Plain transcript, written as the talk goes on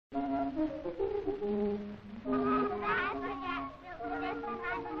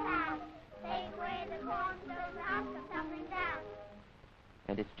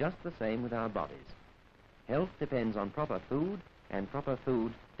And it's just the same with our bodies. Health depends on proper food, and proper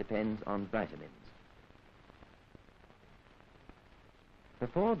food depends on vitamins. The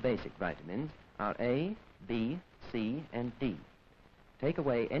 4 basic vitamins are A, B, C, and D. Take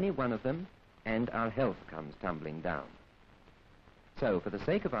away any one of them, and our health comes tumbling down. So, for the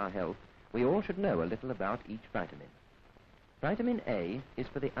sake of our health, we all should know a little about each vitamin. Vitamin A is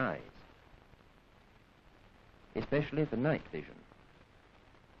for the eyes, especially for night vision.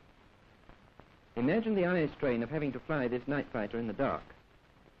 Imagine the eye strain of having to fly this night fighter in the dark.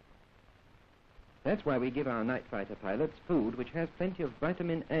 That's why we give our night fighter pilots food which has plenty of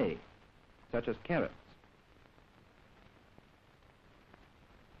vitamin A, such as carrots.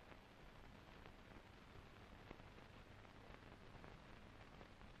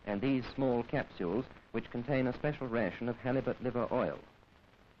 And these small capsules which contain a special ration of halibut liver oil.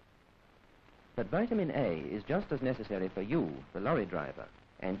 But vitamin A is just as necessary for you, the lorry driver,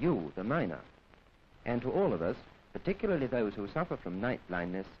 and you, the miner. And to all of us, particularly those who suffer from night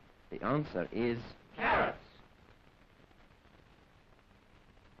blindness, the answer is carrots.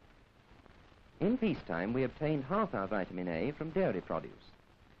 In peacetime, we obtained half our vitamin A from dairy produce.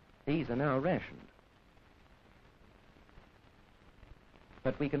 These are now rationed.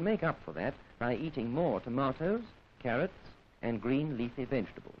 But we can make up for that by eating more tomatoes, carrots, and green leafy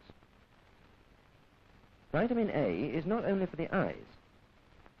vegetables. Vitamin A is not only for the eyes.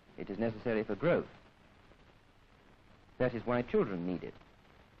 It is necessary for growth. That is why children need it.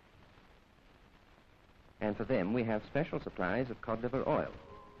 And for them we have special supplies of cod liver oil.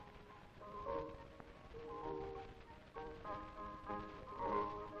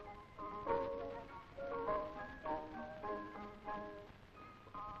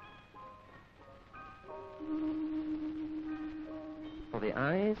 For the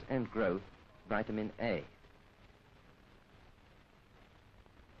eyes and growth, vitamin A.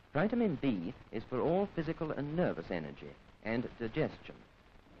 Vitamin B is for all physical and nervous energy and digestion.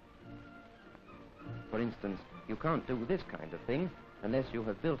 For instance, you can't do this kind of thing unless you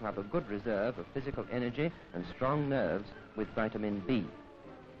have built up a good reserve of physical energy and strong nerves with vitamin B.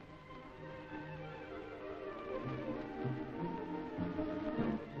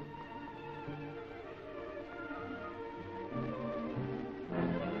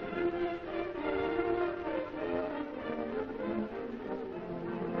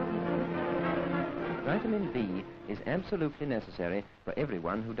 Vitamin B is absolutely necessary for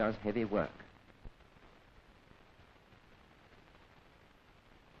everyone who does heavy work.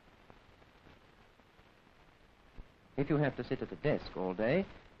 If you have to sit at a desk all day,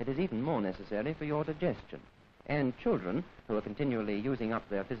 it is even more necessary for your digestion. And children, who are continually using up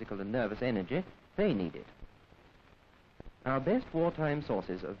their physical and nervous energy, they need it. Our best wartime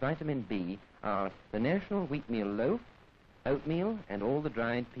sources of vitamin B are the national wheatmeal loaf, oatmeal, and all the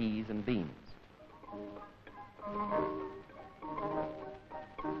dried peas and beans.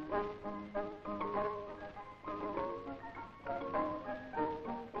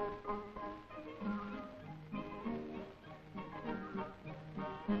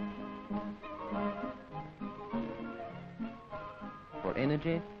 For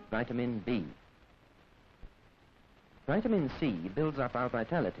energy, vitamin B. Vitamin C builds up our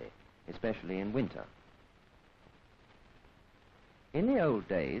vitality, especially in winter. In the old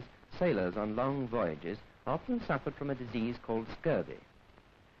days, sailors on long voyages often suffered from a disease called scurvy.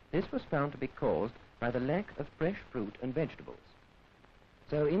 This was found to be caused by the lack of fresh fruit and vegetables.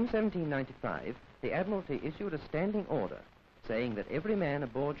 So in 1795, the Admiralty issued a standing order saying that every man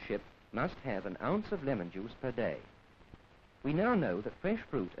aboard ship must have an ounce of lemon juice per day. We now know that fresh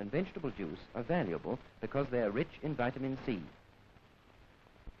fruit and vegetable juice are valuable because they are rich in vitamin C.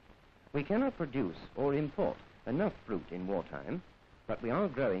 We cannot produce or import enough fruit in wartime, but we are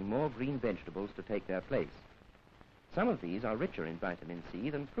growing more green vegetables to take their place. Some of these are richer in vitamin C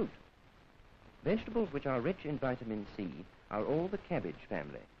than fruit. Vegetables which are rich in vitamin C are all the cabbage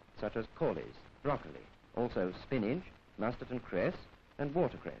family, such as collies, broccoli, also spinach, mustard and cress, and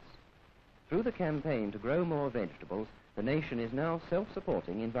watercress. Through the campaign to grow more vegetables, the nation is now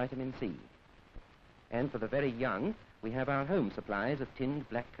self-supporting in vitamin C. And for the very young, we have our home supplies of tinned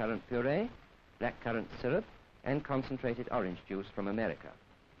blackcurrant puree, blackcurrant syrup, and concentrated orange juice from America.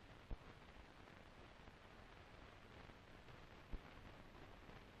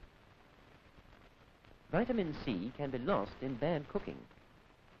 Vitamin C can be lost in bad cooking.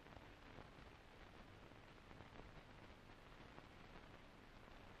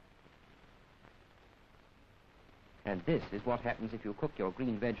 And this is what happens if you cook your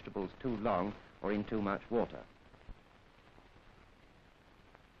green vegetables too long or in too much water.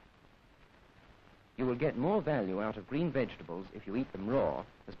 You will get more value out of green vegetables if you eat them raw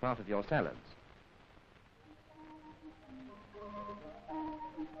as part of your salads.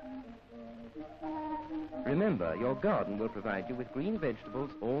 Remember, your garden will provide you with green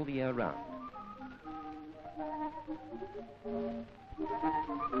vegetables all the year round.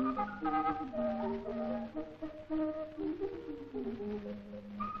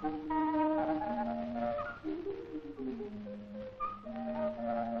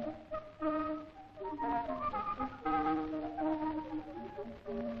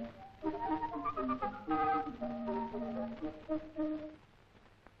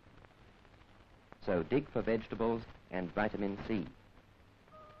 So dig for vegetables and vitamin C.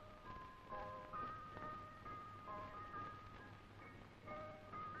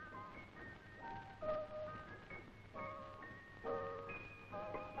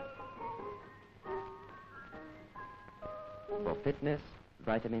 For fitness,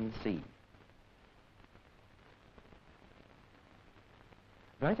 vitamin C.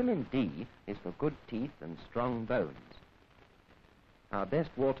 Vitamin D is for good teeth and strong bones. Our best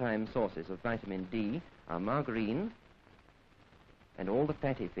wartime sources of vitamin D are margarine and all the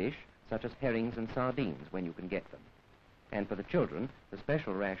fatty fish, such as herrings and sardines, when you can get them. And for the children, the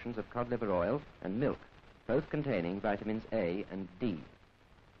special rations of cod liver oil and milk, both containing vitamins A and D.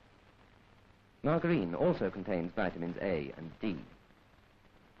 Margarine also contains vitamins A and D.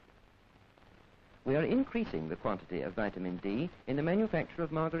 We are increasing the quantity of vitamin D in the manufacture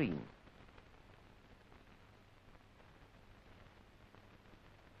of margarine.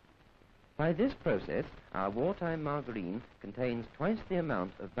 By this process, our wartime margarine contains twice the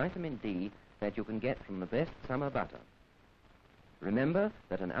amount of vitamin D that you can get from the best summer butter. Remember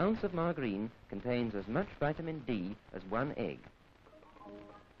that an ounce of margarine contains as much vitamin D as one egg.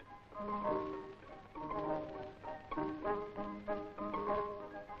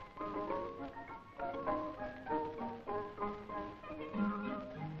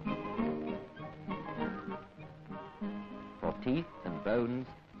 For teeth and bones,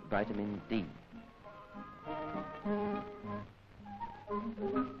 vitamin D.